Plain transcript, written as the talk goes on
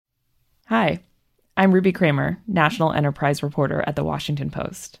Hi, I'm Ruby Kramer, National Enterprise reporter at The Washington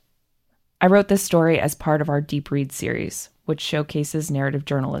Post. I wrote this story as part of our Deep Read series, which showcases narrative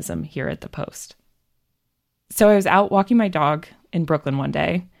journalism here at the Post. So I was out walking my dog in Brooklyn one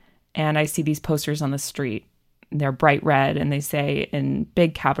day, and I see these posters on the street. They're bright red, and they say in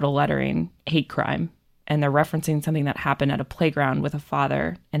big capital lettering, hate crime, and they're referencing something that happened at a playground with a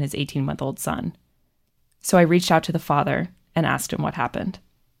father and his 18-month-old son. So I reached out to the father and asked him what happened.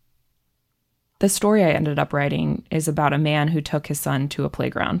 The story I ended up writing is about a man who took his son to a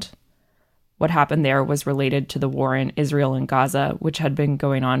playground. What happened there was related to the war in Israel and Gaza, which had been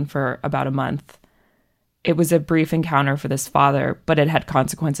going on for about a month. It was a brief encounter for this father, but it had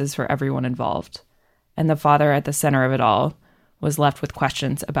consequences for everyone involved. And the father at the center of it all was left with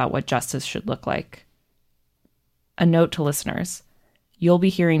questions about what justice should look like. A note to listeners: you'll be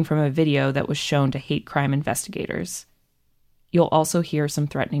hearing from a video that was shown to hate crime investigators. You'll also hear some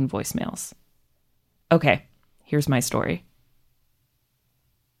threatening voicemails. Okay, here's my story.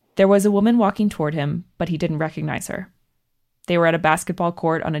 There was a woman walking toward him, but he didn't recognize her. They were at a basketball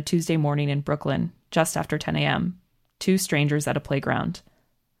court on a Tuesday morning in Brooklyn, just after 10 a.m., two strangers at a playground.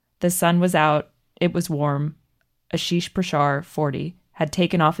 The sun was out, it was warm. Ashish Prashar, 40, had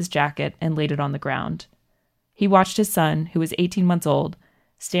taken off his jacket and laid it on the ground. He watched his son, who was 18 months old,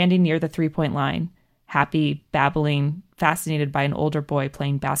 standing near the three-point line, happy, babbling, fascinated by an older boy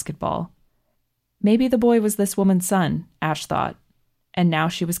playing basketball. Maybe the boy was this woman's son, Ash thought, and now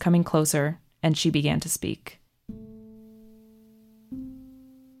she was coming closer, and she began to speak.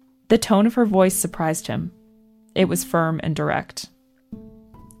 The tone of her voice surprised him. It was firm and direct.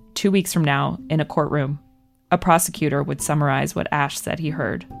 2 weeks from now, in a courtroom, a prosecutor would summarize what Ash said he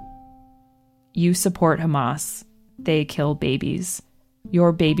heard. You support Hamas. They kill babies.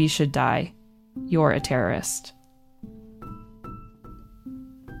 Your baby should die. You're a terrorist.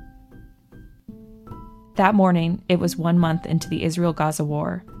 That morning, it was 1 month into the Israel-Gaza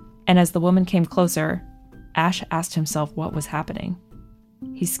war, and as the woman came closer, Ash asked himself what was happening.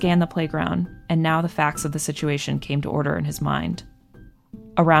 He scanned the playground, and now the facts of the situation came to order in his mind.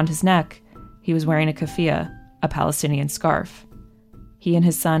 Around his neck, he was wearing a keffiyeh, a Palestinian scarf. He and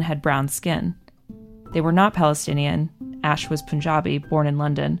his son had brown skin. They were not Palestinian. Ash was Punjabi, born in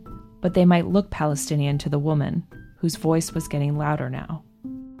London, but they might look Palestinian to the woman, whose voice was getting louder now.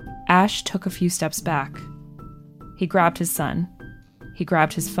 Ash took a few steps back. He grabbed his son. He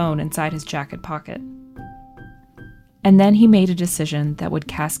grabbed his phone inside his jacket pocket. And then he made a decision that would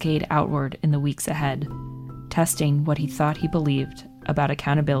cascade outward in the weeks ahead, testing what he thought he believed about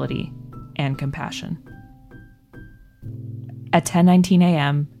accountability and compassion. At 10:19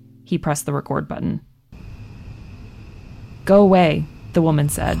 a.m., he pressed the record button. Go away, the woman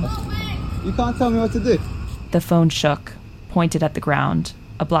said. You can't tell me what to do. The phone shook, pointed at the ground,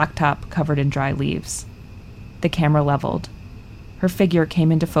 a black top covered in dry leaves. The camera leveled. Her figure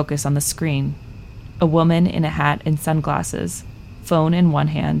came into focus on the screen. A woman in a hat and sunglasses, phone in one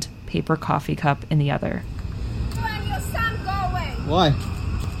hand, paper coffee cup in the other. You and your son go away. Why?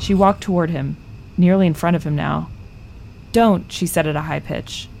 She walked toward him, nearly in front of him now. Don't, she said at a high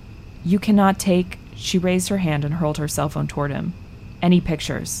pitch. You cannot take... She raised her hand and hurled her cell phone toward him. Any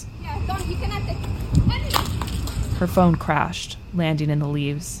pictures. Yeah, don't, you cannot take any. Her phone crashed, landing in the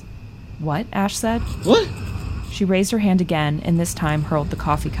leaves. What? Ash said. What? She raised her hand again and this time hurled the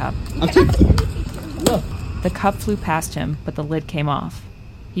coffee cup. No. The cup flew past him, but the lid came off.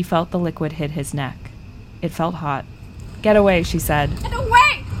 He felt the liquid hit his neck. It felt hot. Get away, she said. Get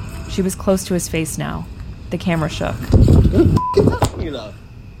away! She was close to his face now. The camera shook.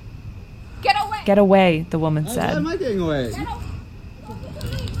 Get away! Get away, the woman How said. am I getting away? Get away!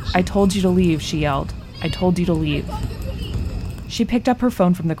 I told you to leave, she yelled. I told you to leave. She picked up her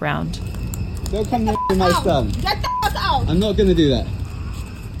phone from the ground. Don't come near my son. Get the fuck out! I'm not going to do that.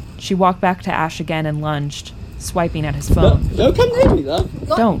 She walked back to Ash again and lunged, swiping at his phone. Don't come near me,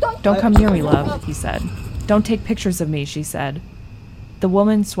 love. Don't come near me, love, he said. Don't take pictures of me, she said. The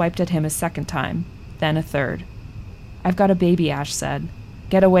woman swiped at him a second time, then a third. I've got a baby, Ash said.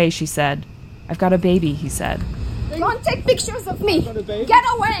 Get away, she said. I've got a baby, he said. Don't take pictures of me! I've got a baby. Get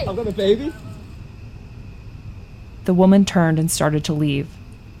away! I've got a baby. The woman turned and started to leave.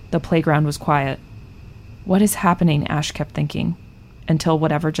 The playground was quiet. What is happening, Ash kept thinking, until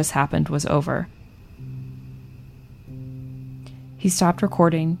whatever just happened was over. He stopped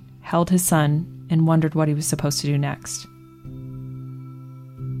recording, held his son, and wondered what he was supposed to do next.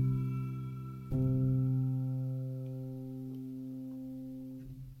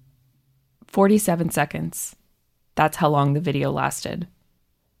 "47 seconds. That's how long the video lasted.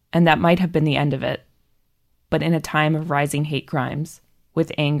 And that might have been the end of it. But in a time of rising hate crimes,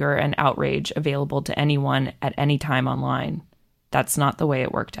 with anger and outrage available to anyone at any time online. That's not the way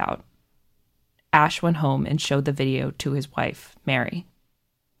it worked out. Ash went home and showed the video to his wife, Mary.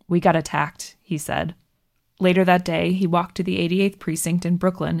 "We got attacked," he said. Later that day, he walked to the 88th Precinct in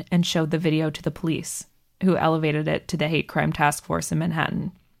Brooklyn and showed the video to the police, who elevated it to the Hate Crime Task Force in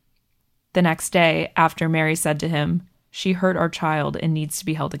Manhattan. The next day, after Mary said to him, "She hurt our child and needs to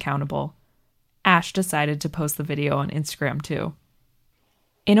be held accountable," Ash decided to post the video on Instagram too.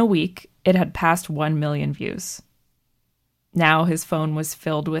 In a week, it had passed 1 million views. Now his phone was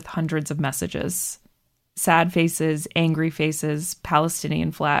filled with hundreds of messages. Sad faces, angry faces,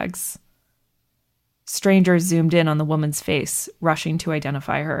 Palestinian flags. Strangers zoomed in on the woman's face, rushing to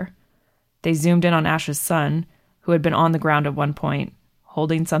identify her. They zoomed in on Ash's son, who had been on the ground at one point,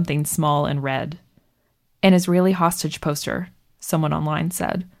 holding something small and red. An Israeli hostage poster, someone online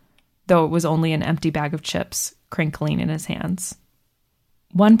said, though it was only an empty bag of chips, crinkling in his hands.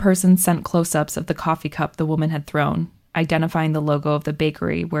 One person sent close-ups of the coffee cup the woman had thrown, identifying the logo of the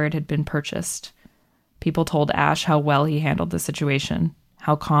bakery where it had been purchased. People told Ash how well he handled the situation,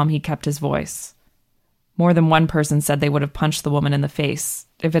 how calm he kept his voice. More than one person said they would have punched the woman in the face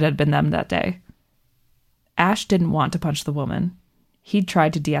if it had been them that day. Ash didn't want to punch the woman. He'd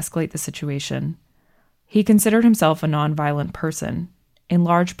tried to de-escalate the situation. He considered himself a non-violent person, in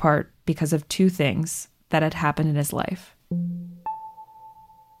large part because of 2 things that had happened in his life.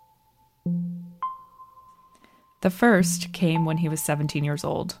 The first came when he was 17 years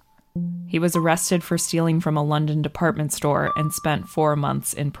old. He was arrested for stealing from a London department store and spent 4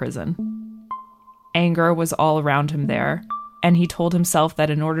 months in prison. Anger was all around him there, and he told himself that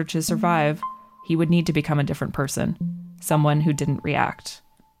in order to survive, he would need to become a different person, someone who didn't react.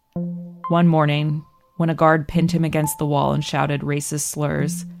 One morning, when a guard pinned him against the wall and shouted racist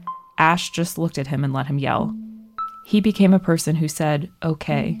slurs, Ash just looked at him and let him yell. He became a person who said,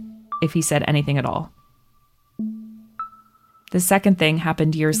 okay, if he said anything at all. The second thing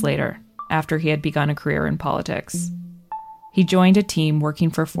happened years later, after he had begun a career in politics. He joined a team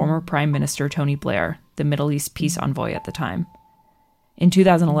working for former Prime Minister Tony Blair, the Middle East peace envoy at the time. In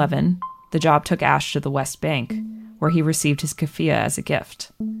 2011, the job took Ash to the West Bank, where he received his keffiyeh as a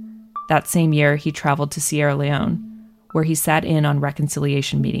gift. That same year, he traveled to Sierra Leone, where he sat in on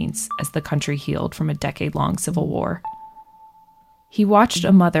reconciliation meetings as the country healed from a decade-long civil war. He watched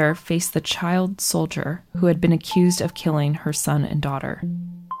a mother face the child soldier who had been accused of killing her son and daughter.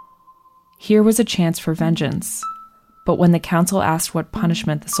 Here was a chance for vengeance, but when the council asked what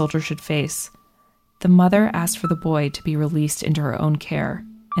punishment the soldier should face, the mother asked for the boy to be released into her own care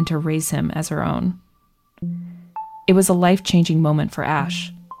and to raise him as her own. It was a life-changing moment for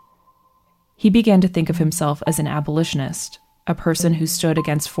Ash. He began to think of himself as an abolitionist, a person who stood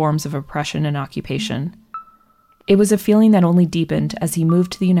against forms of oppression and occupation. It was a feeling that only deepened as he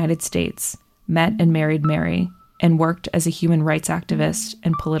moved to the United States, met and married Mary, and worked as a human rights activist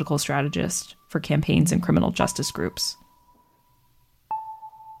and political strategist for campaigns and criminal justice groups.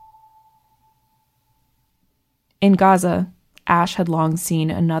 In Gaza, Ash had long seen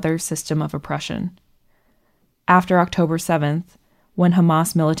another system of oppression. After October 7th, when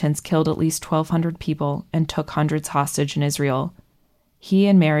Hamas militants killed at least 1,200 people and took hundreds hostage in Israel, he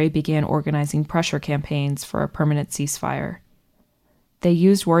and Mary began organizing pressure campaigns for a permanent ceasefire. They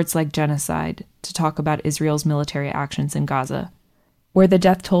used words like genocide to talk about Israel's military actions in Gaza, where the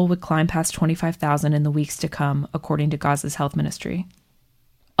death toll would climb past 25,000 in the weeks to come, according to Gaza's health ministry.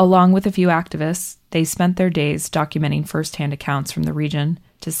 Along with a few activists, they spent their days documenting first-hand accounts from the region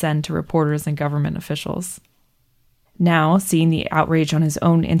to send to reporters and government officials. Now, seeing the outrage on his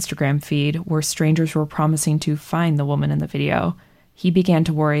own Instagram feed, where strangers were promising to find the woman in the video, he began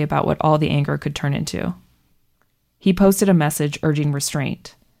to worry about what all the anger could turn into. He posted a message urging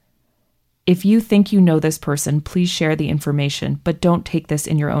restraint. If you think you know this person, please share the information, but don't take this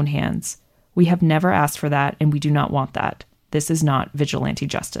in your own hands. We have never asked for that, and we do not want that. This is not vigilante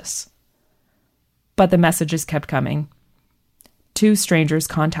justice. But the messages kept coming. 2 strangers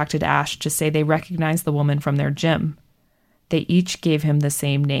contacted Ash to say they recognized the woman from their gym. They each gave him the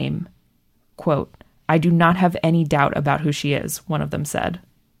same name. Quote, "I do not have any doubt about who she is," one of them said.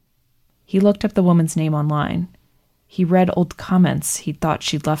 He looked up the woman's name online. He read old comments he'd thought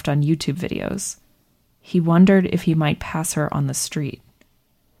she'd left on YouTube videos. He wondered if he might pass her on the street.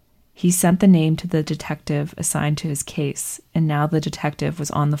 He sent the name to the detective assigned to his case, and now the detective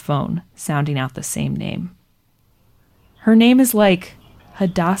was on the phone, sounding out the same name. Her name is like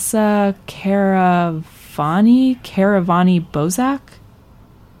Hadassah Karavani Bozak?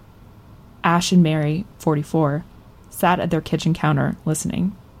 Ash and Mary, 44, sat at their kitchen counter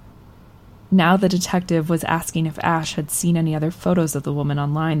listening. Now the detective was asking if Ash had seen any other photos of the woman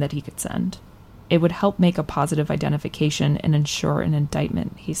online that he could send. It would help make a positive identification and ensure an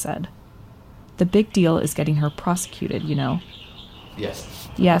indictment, he said. The big deal is getting her prosecuted, you know. Yes.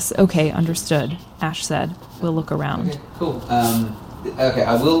 Yes, okay, understood, Ash said. We'll look around. Okay, cool.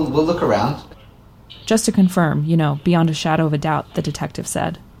 We'll look around. Just to confirm, you know, beyond a shadow of a doubt, the detective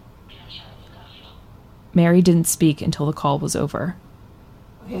said. Mary didn't speak until the call was over.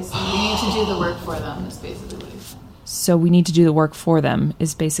 Okay, so we need to do the work for them, is basically what he's saying. So we need to do the work for them,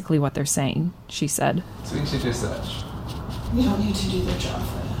 is basically what they're saying, she said. So we need to do a search. We don't need to do their job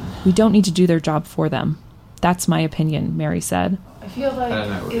for them. We don't need to do their job for them. That's my opinion, Mary said. I feel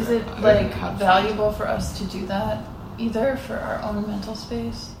like, is it, like, valuable for us to do that, either for our own mental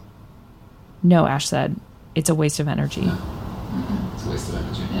space? No, Ash said. It's a waste of energy. No. It's a waste of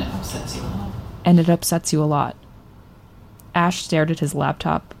energy. And it upsets you a lot. And it upsets you a lot. Ash stared at his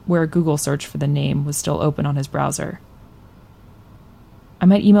laptop, where a Google search for the name was still open on his browser. I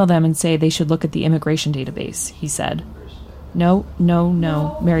might email them and say they should look at the immigration database, he said. No,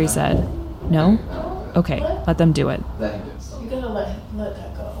 Mary said. No? Okay, let them do it. You gotta let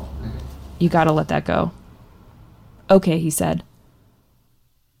that go. You gotta let that go. Okay, he said.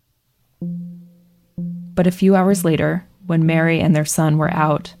 But a few hours later, when Mary and their son were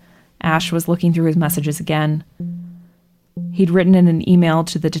out, Ash was looking through his messages again. He'd written in an email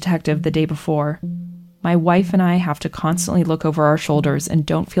to the detective the day before, "My wife and I have to constantly look over our shoulders and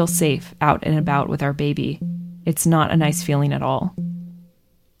don't feel safe out and about with our baby. It's not a nice feeling at all.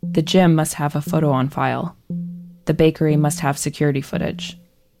 The gym must have a photo on file. The bakery must have security footage."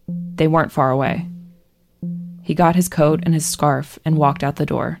 They weren't far away. He got his coat and his scarf and walked out the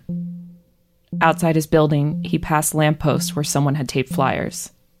door. Outside his building, he passed lampposts where someone had taped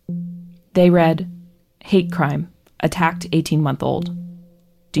flyers. They read, "Hate crime. Attacked 18-month-old.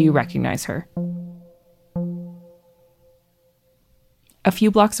 Do you recognize her?" A few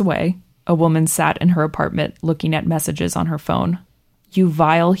blocks away, a woman sat in her apartment looking at messages on her phone. "You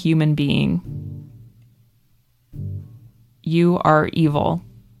vile human being. You are evil.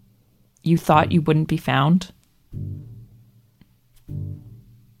 You thought you wouldn't be found?"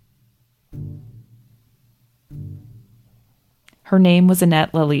 Her name was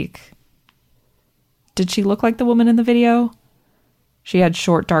Annette Lalique. Did she look like the woman in the video? She had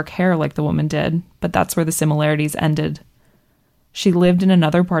short, dark hair like the woman did, but that's where the similarities ended. She lived in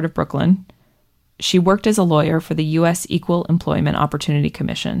another part of Brooklyn. She worked as a lawyer for the U.S. Equal Employment Opportunity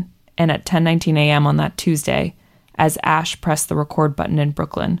Commission, and at 10:19 a.m. on that Tuesday, as Ash pressed the record button in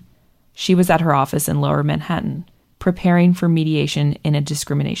Brooklyn, she was at her office in Lower Manhattan, preparing for mediation in a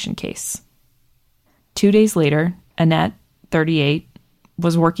discrimination case. 2 days later, Annette, 38,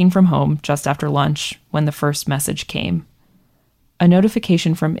 was working from home just after lunch when the first message came. A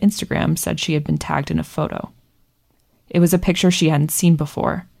notification from Instagram said she had been tagged in a photo. It was a picture she hadn't seen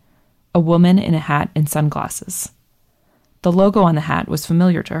before, a woman in a hat and sunglasses. The logo on the hat was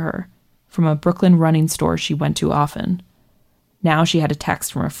familiar to her, from a Brooklyn running store she went to often. Now she had a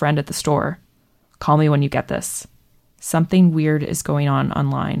text from a friend at the store. "Call me when you get this. Something weird is going on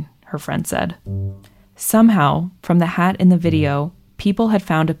online," her friend said. Somehow, from the hat in the video, people had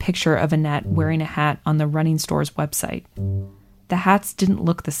found a picture of Annette wearing a hat on the running store's website. The hats didn't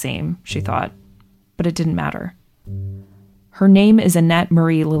look the same, she thought, but it didn't matter. "Her name is Annette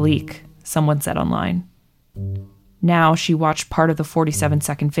Marie Lalique," someone said online. Now she watched part of the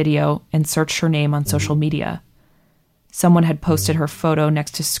 47-second video and searched her name on social media. Someone had posted her photo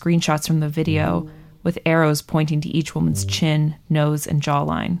next to screenshots from the video with arrows pointing to each woman's chin, nose, and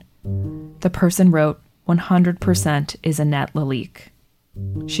jawline. The person wrote, "100% is Annette Lalique."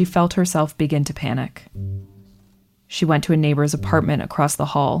 She felt herself begin to panic. She went to a neighbor's apartment across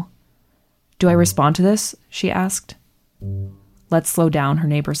the hall. "Do I respond to this?" she asked. "Let's slow down," her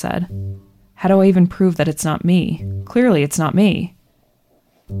neighbor said. "How do I even prove that it's not me? Clearly it's not me."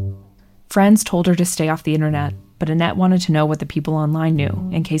 Friends told her to stay off the internet, but Annette wanted to know what the people online knew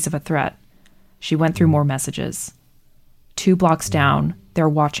in case of a threat. She went through more messages. "2 blocks down, they're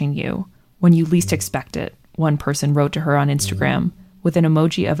watching you. When you least expect it," one person wrote to her on Instagram with an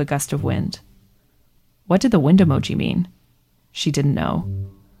emoji of a gust of wind. What did the wind emoji mean? She didn't know.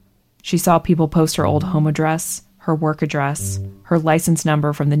 She saw people post her old home address, her work address, her license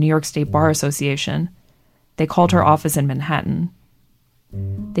number from the New York State Bar Association. They called her office in Manhattan.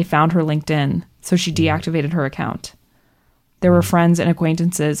 They found her LinkedIn, so she deactivated her account. There were friends and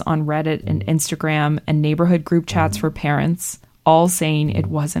acquaintances on Reddit and Instagram and neighborhood group chats for parents, all saying it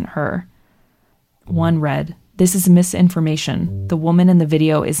wasn't her. One read, "This is misinformation. The woman in the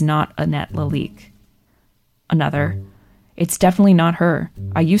video is not Annette Lalique." Another, "It's definitely not her.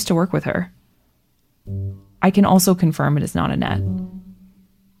 I used to work with her. I can also confirm it is not Annette.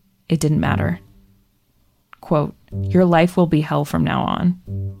 It didn't matter. Quote, your life will be hell from now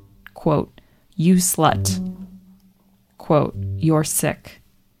on. Quote, you slut. Quote, you're sick.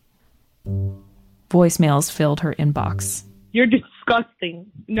 Voicemails filled her inbox. You're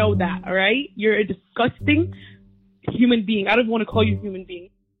disgusting. Know that, all right? You're a disgusting human being. I don't want to call you a human being.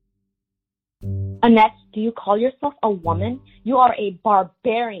 Annette, do you call yourself a woman? You are a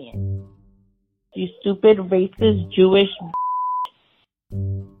barbarian. You stupid, racist, Jewish.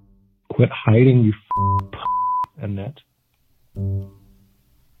 Quit hiding, you Annette.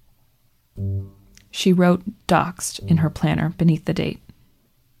 She wrote doxed in her planner beneath the date.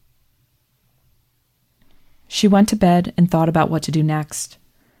 She went to bed and thought about what to do next.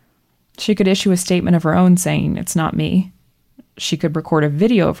 She could issue a statement of her own saying, it's not me. She could record a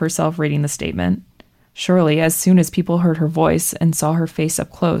video of herself reading the statement. Surely, as soon as people heard her voice and saw her face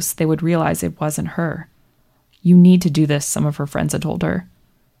up close, they would realize it wasn't her. You need to do this, some of her friends had told her.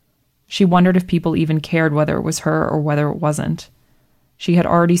 She wondered if people even cared whether it was her or whether it wasn't. She had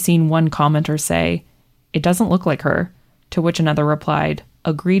already seen one commenter say, it doesn't look like her, to which another replied,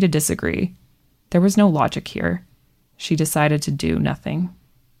 agree to disagree. There was no logic here. She decided to do nothing.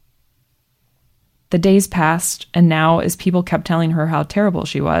 The days passed, and now, as people kept telling her how terrible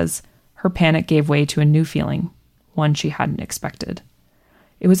she was, her panic gave way to a new feeling, one she hadn't expected.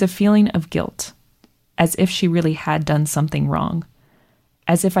 It was a feeling of guilt, as if she really had done something wrong.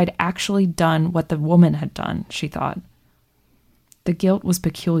 As if I'd actually done what the woman had done, she thought. The guilt was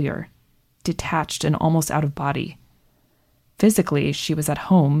peculiar, detached and almost out of body. Physically, she was at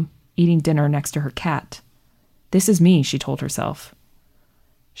home, eating dinner next to her cat. This is me, she told herself.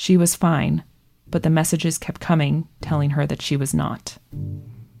 She was fine, but the messages kept coming, telling her that she was not.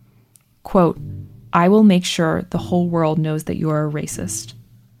 Quote, I will make sure the whole world knows that you are a racist.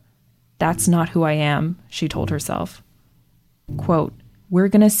 That's not who I am, she told herself. Quote, we're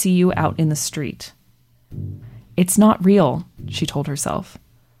going to see you out in the street. It's not real, she told herself.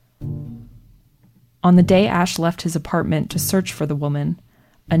 On the day Ash left his apartment to search for the woman,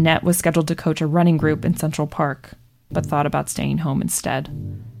 Annette was scheduled to coach a running group in Central Park, but thought about staying home instead.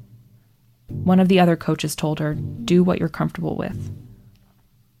 One of the other coaches told her, do what you're comfortable with.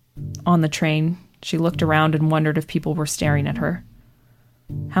 On the train, she looked around and wondered if people were staring at her.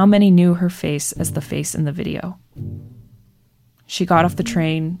 How many knew her face as the face in the video? She got off the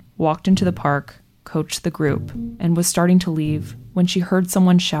train, walked into the park, coached the group, and was starting to leave when she heard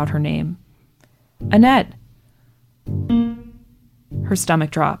someone shout her name. Annette! Her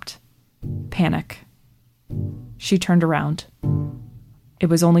stomach dropped. Panic. She turned around. It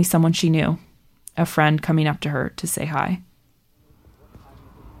was only someone she knew, a friend coming up to her to say hi.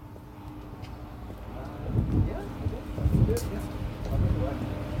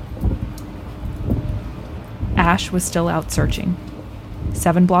 Ash was still out searching.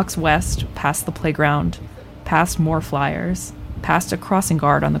 7 blocks west, past the playground, past more flyers, past a crossing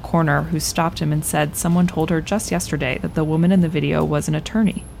guard on the corner who stopped him and said someone told her just yesterday that the woman in the video was an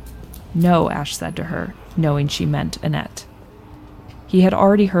attorney. No, Ash said to her, knowing she meant Annette. He had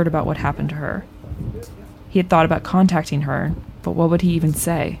already heard about what happened to her. He had thought about contacting her, but what would he even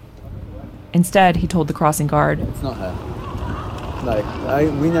say? Instead, he told the crossing guard, It's not her. Like,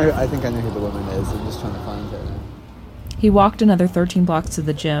 I think I know who the woman is. I'm just trying to find her. He walked another 13 blocks to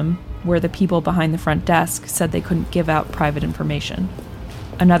the gym, where the people behind the front desk said they couldn't give out private information.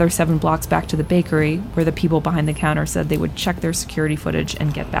 Another 7 blocks back to the bakery, where the people behind the counter said they would check their security footage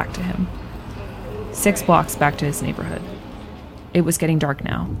and get back to him. 6 blocks back to his neighborhood. It was getting dark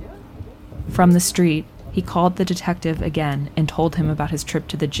now. From the street, he called the detective again and told him about his trip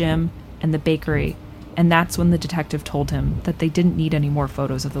to the gym and the bakery, and that's when the detective told him that they didn't need any more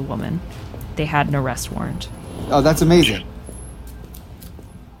photos of the woman. They had an arrest warrant. Oh, that's amazing.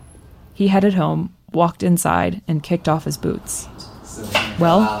 He headed home, walked inside, and kicked off his boots.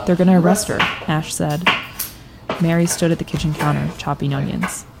 Well, they're going to arrest her, Ash said. Mary stood at the kitchen counter, chopping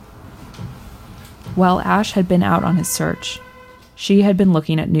onions. While Ash had been out on his search, she had been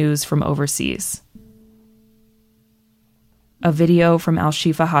looking at news from overseas. A video from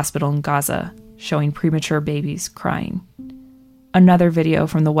Al-Shifa Hospital in Gaza showing premature babies crying. Another video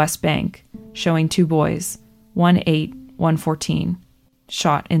from the West Bank showing 2 boys, one 8, one 14,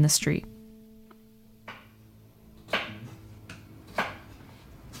 shot in the street.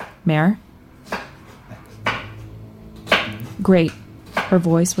 Mare? Great. Her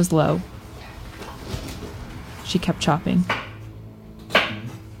voice was low. She kept chopping.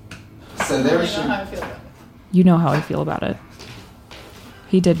 So there You know how I feel about it. You know how I feel about it.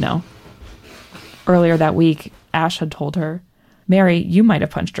 He did know. Earlier that week, Ash had told her, Mary, you might have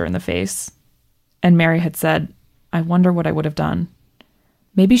punched her in the face. And Mary had said, I wonder what I would have done.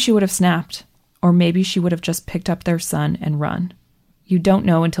 Maybe she would have snapped, or maybe she would have just picked up their son and run. You don't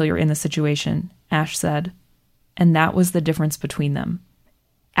know until you're in the situation, Ash said. And that was the difference between them.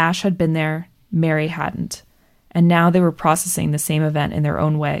 Ash had been there, Mary hadn't, and now they were processing the same event in their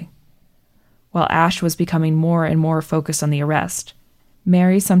own way. While Ash was becoming more and more focused on the arrest,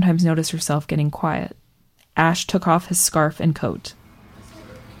 Mary sometimes noticed herself getting quiet. Ash took off his scarf and coat.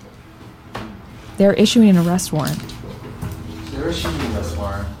 They're issuing an arrest warrant. They're issuing an arrest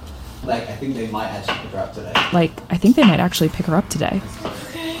warrant. I think they might actually pick her up today. I think they might actually pick her up today.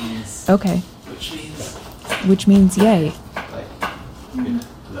 Okay. Which means yay.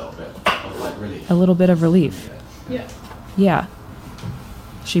 A little bit of relief. A little bit of relief. Yeah. Yeah.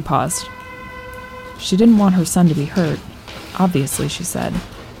 She paused. She didn't want her son to be hurt. Obviously, she said.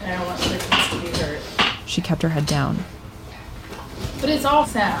 And I don't want the kids to be hurt. She kept her head down. But it's all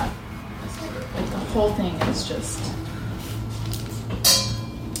sad. The whole thing is just...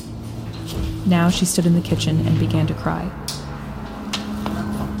 Now she stood in the kitchen and began to cry.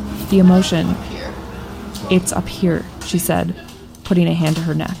 The emotion... Up here. It's up here, she said, putting a hand to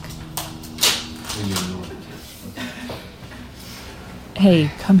her neck.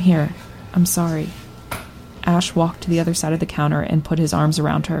 Hey, come here. I'm sorry. Ash walked to the other side of the counter and put his arms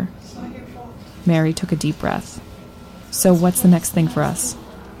around her. Mary took a deep breath. So what's the next thing for us?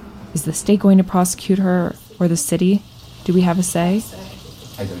 Is the state going to prosecute her, or the city? Do we have a say?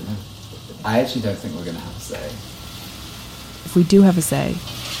 I don't know. I actually don't think we're going to have a say. If we do have a say,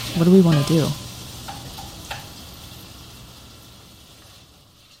 what do we want to do?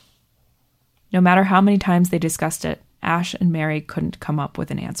 No matter how many times they discussed it, Ash and Mary couldn't come up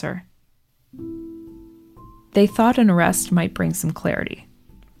with an answer. They thought an arrest might bring some clarity,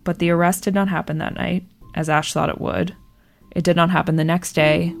 but the arrest did not happen that night, as Ash thought it would. It did not happen the next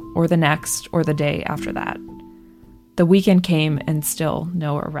day, or the next, or the day after that. The weekend came and still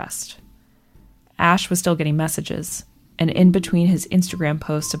no arrest. Ash was still getting messages, and in between his Instagram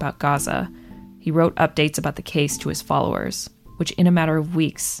posts about Gaza, he wrote updates about the case to his followers, which in a matter of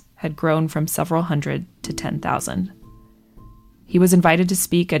weeks had grown from several hundred to 10,000. He was invited to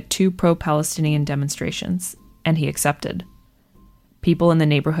speak at 2 pro-Palestinian demonstrations, and he accepted. People in the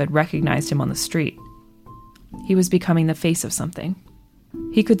neighborhood recognized him on the street. He was becoming the face of something.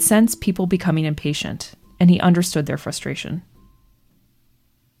 He could sense people becoming impatient, and he understood their frustration.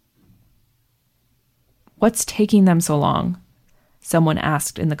 What's taking them so long? Someone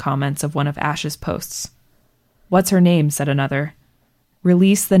asked in the comments of one of Ash's posts. What's her name? Said another.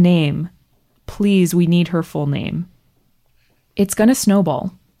 Release the name. Please, we need her full name. It's gonna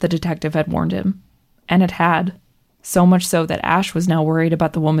snowball, the detective had warned him. And it had. So much so that Ash was now worried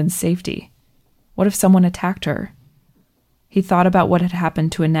about the woman's safety. What if someone attacked her? He thought about what had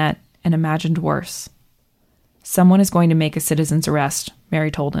happened to Annette and imagined worse. Someone is going to make a citizen's arrest,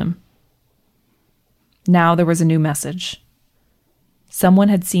 Mary told him. Now there was a new message. Someone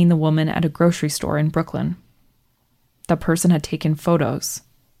had seen the woman at a grocery store in Brooklyn. The person had taken photos.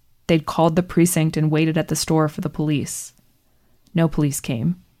 They'd called the precinct and waited at the store for the police. No police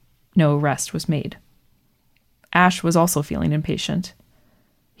came. No arrest was made. Ash was also feeling impatient.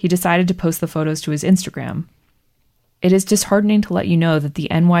 He decided to post the photos to his Instagram. It is disheartening to let you know that the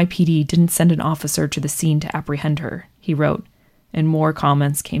NYPD didn't send an officer to the scene to apprehend her, he wrote, and more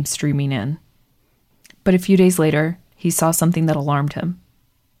comments came streaming in. But a few days later, he saw something that alarmed him.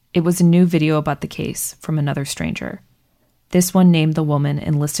 It was a new video about the case from another stranger. This one named the woman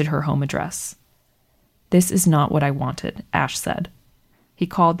and listed her home address. This is not what I wanted, Ash said. He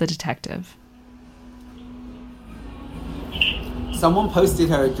called the detective. Someone posted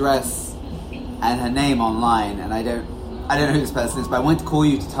her address and her name online, and I don't know who this person is, but I wanted to call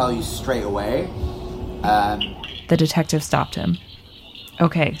you to tell you straight away. The detective stopped him.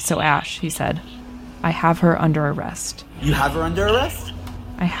 Okay, so Ash, he said, I have her under arrest. You have her under arrest?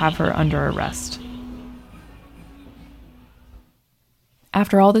 I have her under arrest.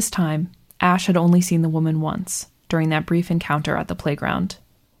 After all this time, Ash had only seen the woman once, during that brief encounter at the playground.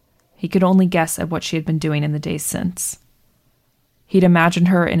 He could only guess at what she had been doing in the days since. He'd imagined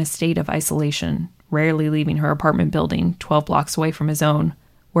her in a state of isolation, rarely leaving her apartment building 12 blocks away from his own,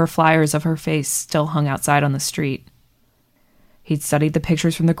 where flyers of her face still hung outside on the street. He'd studied the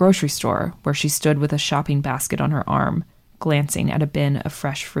pictures from the grocery store, where she stood with a shopping basket on her arm, glancing at a bin of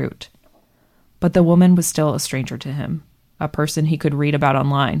fresh fruit. But the woman was still a stranger to him, a person he could read about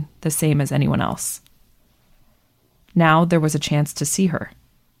online, the same as anyone else. Now there was a chance to see her.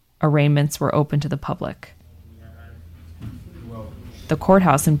 Arraignments were open to the public. The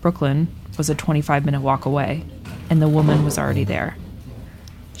courthouse in Brooklyn was a 25-minute walk away, and the woman was already there.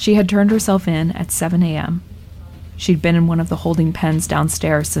 She had turned herself in at 7 a.m. She'd been in one of the holding pens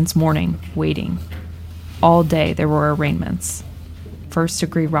downstairs since morning, waiting. All day there were arraignments.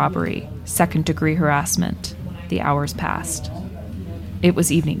 First-degree robbery, second-degree harassment. The hours passed. It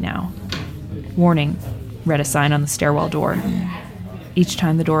was evening now. Warning, read a sign on the stairwell door. Each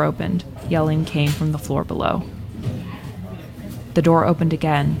time the door opened, yelling came from the floor below. The door opened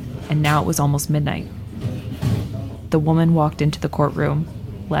again, and now it was almost midnight. The woman walked into the courtroom,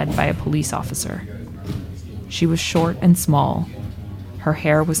 led by a police officer. She was short and small. Her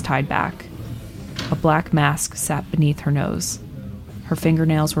hair was tied back. A black mask sat beneath her nose. Her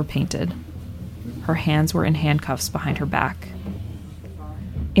fingernails were painted. Her hands were in handcuffs behind her back.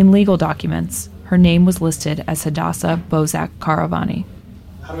 In legal documents, her name was listed as Hadassah Bozak Karavani.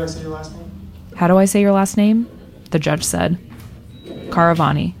 How do I say your last name? How do I say your last name? The judge said.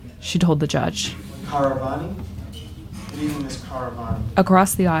 Karavani, she told the judge. Karavani? Good evening, Miss Karavani.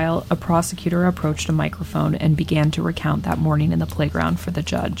 Across the aisle, a prosecutor approached a microphone and began to recount that morning in the playground for the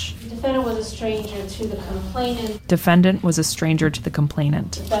judge. Defendant was a stranger to the complainant. Defendant was a stranger to the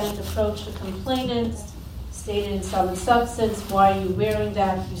complainant. Defendant approached the complainant, stated in sum and substance, why are you wearing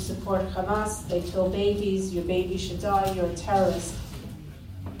that? You support Hamas, they kill babies, your baby should die, you're a terrorist.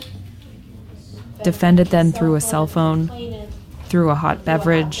 Defendant then threw a cell phone, threw a hot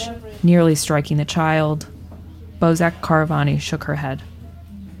beverage, nearly striking the child. Bozak Karavani shook her head.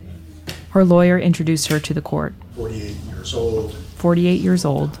 Her lawyer introduced her to the court. 48 years old. 48 years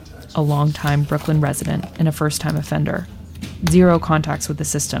old, a longtime Brooklyn resident and a first-time offender. 0 contacts with the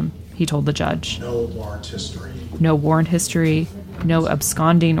system, he told the judge. No warrant history. No warrant history, no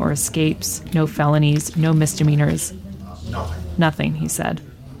absconding or escapes, no felonies, no misdemeanors. Nothing. Nothing, he said.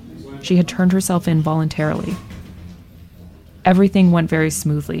 She had turned herself in voluntarily. Everything went very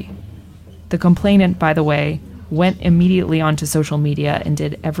smoothly. The complainant, by the way, went immediately onto social media and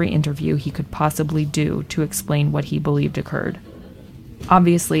did every interview he could possibly do to explain what he believed occurred.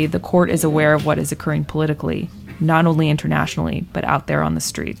 Obviously, the court is aware of what is occurring politically, not only internationally, but out there on the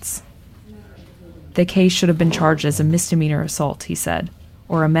streets. The case should have been charged as a misdemeanor assault, he said,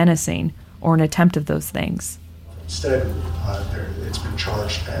 or a menacing, or an attempt of those things. Instead, it's been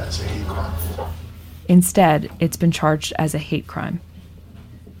charged as a hate crime. Instead, it's been charged as a hate crime.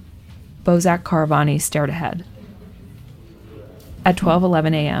 Bozak Karavani stared ahead. At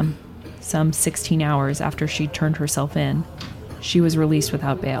 12:11 a.m., some 16 hours after she'd turned herself in, she was released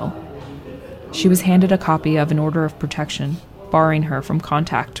without bail. She was handed a copy of an order of protection, barring her from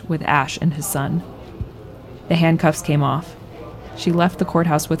contact with Ash and his son. The handcuffs came off. She left the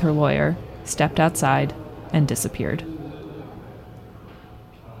courthouse with her lawyer, stepped outside, and disappeared.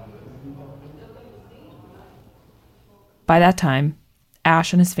 By that time,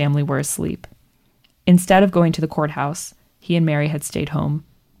 Ash and his family were asleep. Instead of going to the courthouse, he and Mary had stayed home.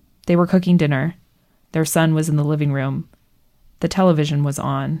 They were cooking dinner. Their son was in the living room. The television was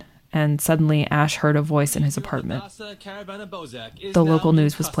on, and suddenly Ash heard a voice in his apartment. The local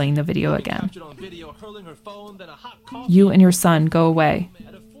news was playing the video again. You and your son, go away.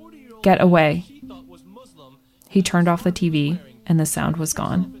 Get away. He turned off the TV, and the sound was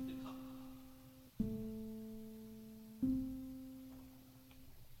gone.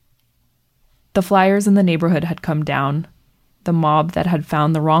 The flyers in the neighborhood had come down. The mob that had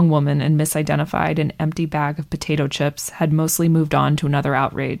found the wrong woman and misidentified an empty bag of potato chips had mostly moved on to another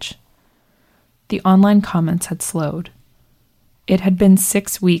outrage. The online comments had slowed. It had been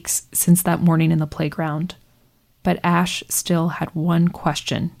 6 weeks since that morning in the playground, but Ash still had one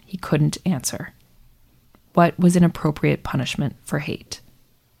question he couldn't answer. What was an appropriate punishment for hate?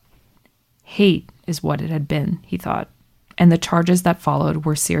 Hate is what it had been, he thought, and the charges that followed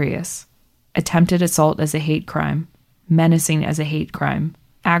were serious. Attempted assault as a hate crime, menacing as a hate crime,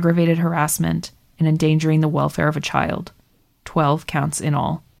 aggravated harassment, and endangering the welfare of a child. 12 counts in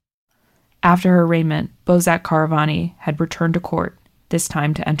all. After her arraignment, Bozak Karavani had returned to court, this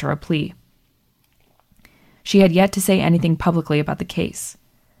time to enter a plea. She had yet to say anything publicly about the case.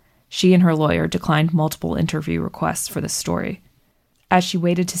 She and her lawyer declined multiple interview requests for this story. As she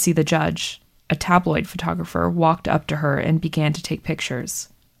waited to see the judge, a tabloid photographer walked up to her and began to take pictures.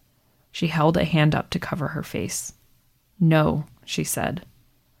 She held a hand up to cover her face. No, she said.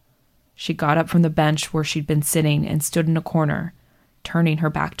 She got up from the bench where she'd been sitting and stood in a corner, turning her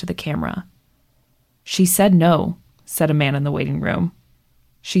back to the camera. She said no, said a man in the waiting room.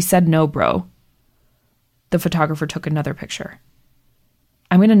 She said no, bro. The photographer took another picture.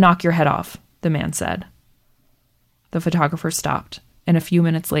 I'm going to knock your head off, the man said. The photographer stopped, and a few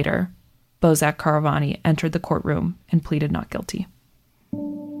minutes later, Bozak Karavani entered the courtroom and pleaded not guilty.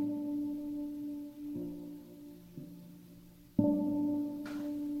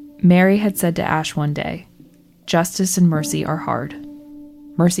 Mary had said to Ash one day, "Justice and mercy are hard.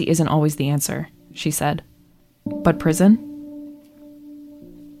 Mercy isn't always the answer," she said. "But prison?"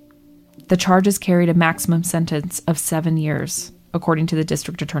 The charges carried a maximum sentence of 7 years, according to the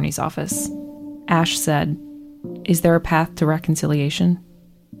district attorney's office. Ash said, "Is there a path to reconciliation?"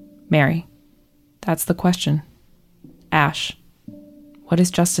 Mary, "That's the question." Ash, "What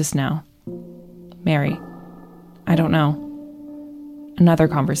is justice now?" Mary, "I don't know." Another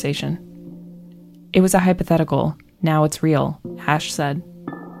conversation. "It was a hypothetical. Now it's real," Ash said.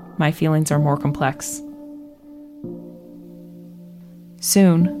 "My feelings are more complex."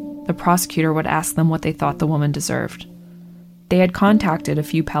 Soon, the prosecutor would ask them what they thought the woman deserved. They had contacted a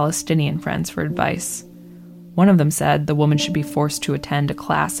few Palestinian friends for advice. One of them said the woman should be forced to attend a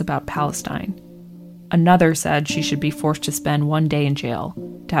class about Palestine. Another said she should be forced to spend 1 day in jail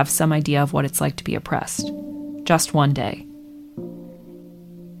to have some idea of what it's like to be oppressed. Just 1 day.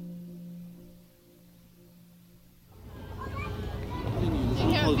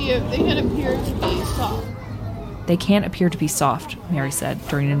 They can't appear to be soft. They can't appear to be soft, Mary said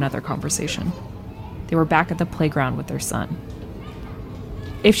during another conversation. They were back at the playground with their son.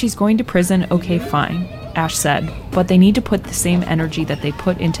 "If she's going to prison, okay, fine," Ash said, "but they need to put the same energy that they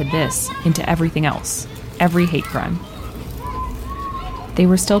put into this, into everything else, every hate crime." They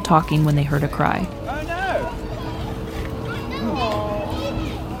were still talking when they heard a cry.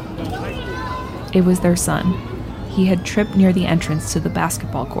 It was their son. He had tripped near the entrance to the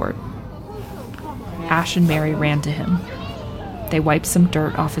basketball court. Ash and Mary ran to him. They wiped some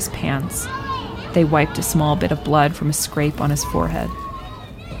dirt off his pants. They wiped a small bit of blood from a scrape on his forehead.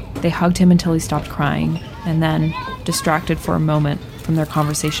 They hugged him until he stopped crying, and then, distracted for a moment from their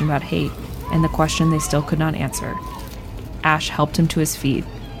conversation about hate and the question they still could not answer, Ash helped him to his feet,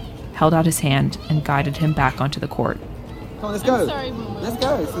 held out his hand, and guided him back onto the court. Come on, let's go. Let's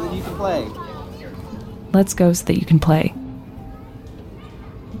go so that you can play. Let's go so that you can play.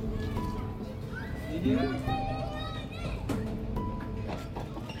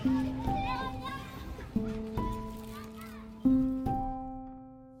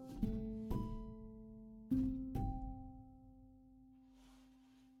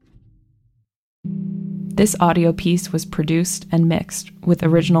 This audio piece was produced and mixed with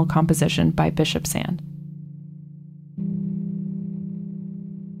original composition by Bishop Sand.